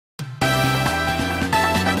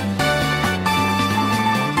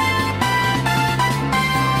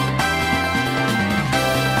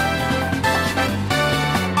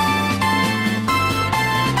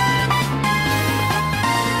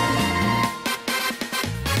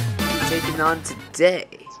taking on today?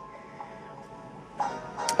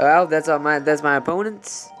 Well, that's my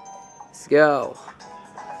opponents. Let's go.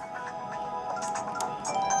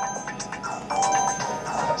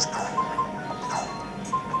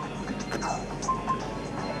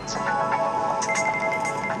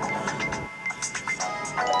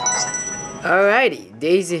 Alrighty,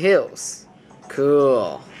 Daisy Hills.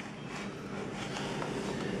 Cool.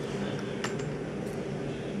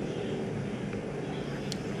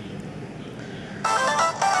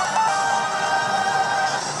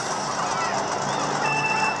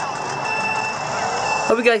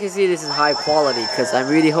 Hope you guys can see this is high quality, because I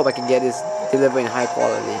really hope I can get this delivered in high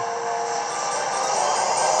quality.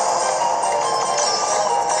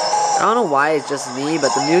 I don't know why it's just me,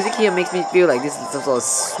 but the music here makes me feel like this is some sort of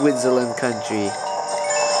Switzerland country.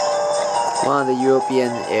 One of the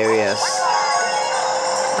European areas.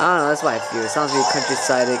 I don't know, that's what I feel. It sounds really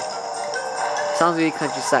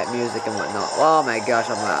countryside music and whatnot. Oh my gosh,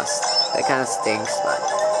 I'm lost. That kind of stinks, but...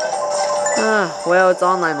 well, it's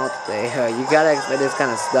online multiplayer. You gotta expect this kind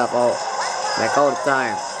of stuff all the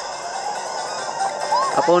time.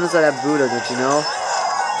 Opponents are that brutal, don't you know?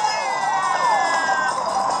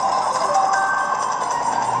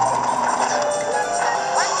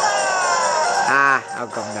 I'll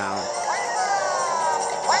come down.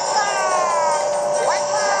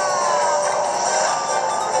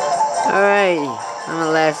 Alright, I'm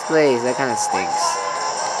in last place. That kind of stinks.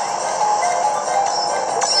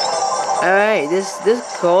 Alright, this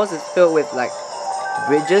course is filled with like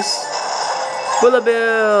bridges. Bullet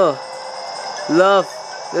Bill! Love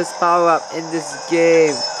this power up in this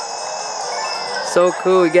game. So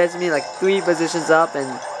cool, it gets me like 3 positions up and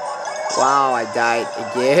wow, I died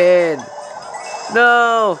again.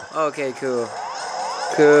 No! Okay, cool.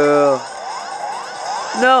 Cool.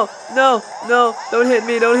 No! No! No! Don't hit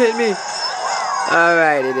me! Don't hit me!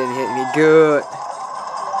 Alright, it didn't hit me. Good.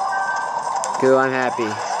 Good, I'm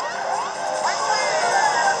happy.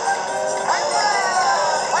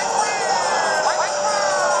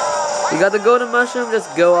 You got the golden mushroom?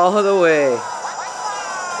 Just go all the way.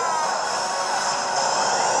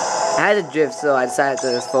 I had to drift, so I decided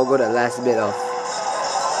to just forgo the last bit of.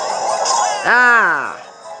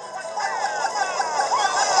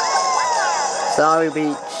 Sorry,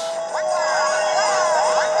 beach.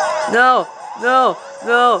 No, no,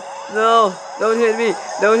 no, no. Don't hit me.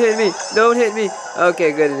 Don't hit me. Don't hit me.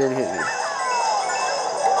 Okay, good. It didn't hit me.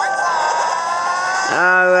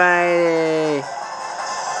 Alrighty.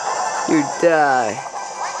 You die.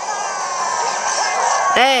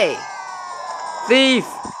 Hey! Thief!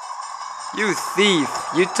 You thief!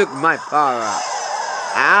 You took my power up.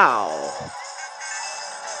 Ow!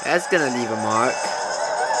 That's gonna leave a mark.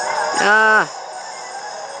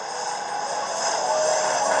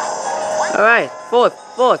 Alright, fourth.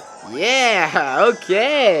 Yeah!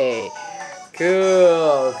 Okay!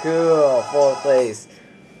 Cool, 4th place.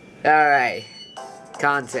 Alright.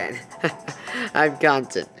 Content. I'm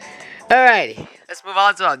content. Alrighty, let's move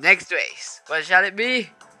on to our next race. What shall it be?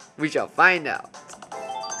 We shall find out.